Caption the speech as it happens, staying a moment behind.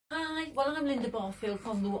well, I'm Linda Barfield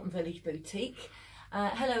from the Wotton Village Boutique.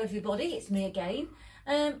 Hello everybody, it's me again.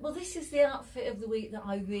 Well, this is the outfit of the week that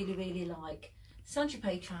I really like.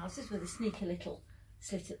 Saint-Tropez trousers with a sneaky little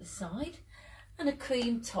slit at the side and a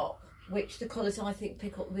cream top, which the colours I think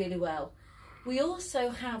pick up really well. We also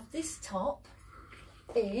have this top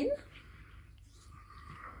in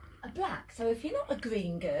a black, so if you're not a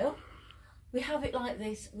green girl, we have it like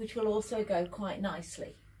this, which will also go quite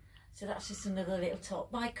nicely. So that's just another little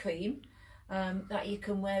top by Cream that you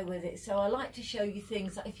can wear with it. So I like to show you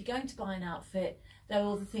things that if you're going to buy an outfit, there are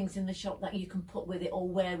all the things in the shop that you can put with it or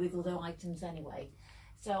wear with other items anyway.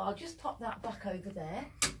 So I'll just pop that back over there.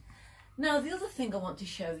 Now the other thing I want to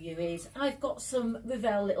show you is I've got some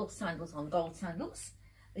Revell little sandals on, gold sandals.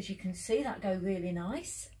 As you can see, that go really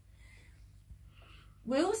nice.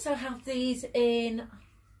 We also have these in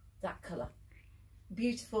that colour.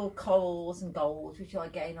 Beautiful corals and gold, which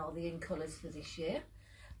again are the in colours for this year.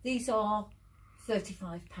 These are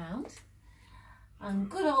 £35. And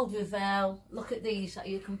good old Revell, look at these that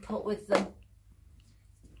you can put with them.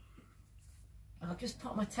 I'll just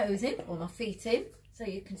put my toes in, or my feet in, so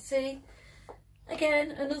you can see.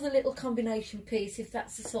 Again, another little combination piece if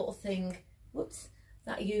that's the sort of thing, whoops,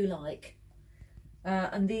 that you like.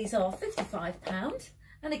 And these are £55.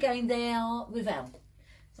 And again, they are Revell.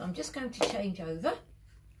 So I'm just going to change over.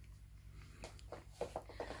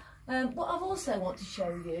 What I also want to show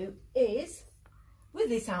you is, with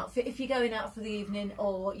this outfit, if you're going out for the evening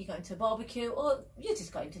or you're going to a barbecue or you're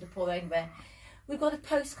just going to the pub anywhere, we've got a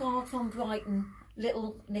postcard from Brighton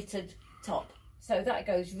little knitted top. So that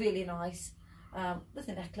goes really nice with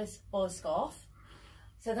a necklace or a scarf.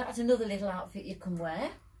 So that's another little outfit you can wear.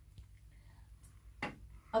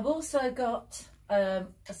 I've also got a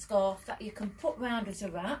scarf that you can put round as a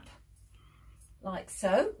wrap, like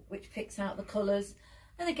so, which picks out the colours.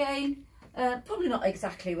 And again, probably not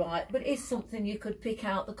exactly right, but it is something you could pick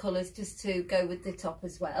out the colours just to go with the top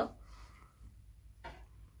as well.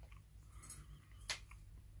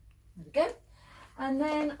 There we go. And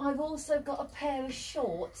then I've also got a pair of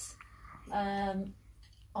shorts on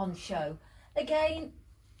show. Again,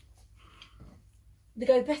 they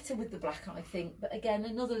go better with the black, I think, but again,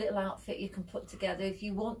 another little outfit you can put together if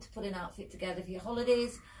you want to put an outfit together for your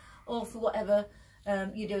holidays or for whatever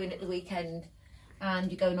you're doing at the weekend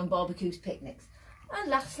and you're going on barbecues, picnics. And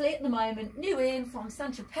lastly, at the moment, new in from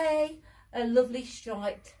Saint-Tropez, a lovely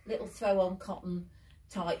striped little throw-on cotton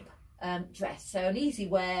type dress. So an easy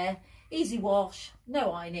wear, easy wash,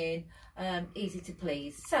 no ironing, easy to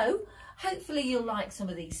please. So hopefully you'll like some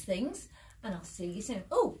of these things and I'll see you soon.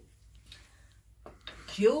 Oh,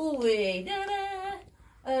 jewellery,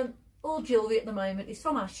 all jewellery at the moment is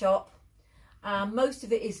from our shop. Most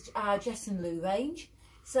of it is our Jess and Lou range,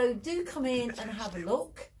 so do come in and have a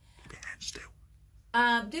look.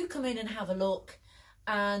 Do come in and have a look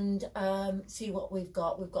and see what we've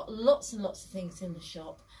got. We've got lots and lots of things in the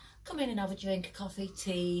shop. Come in and have a drink, a coffee,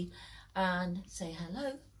 tea, and say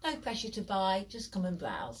hello. No pressure to buy, just come and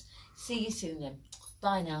browse. See you soon then.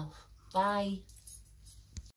 Bye now. Bye.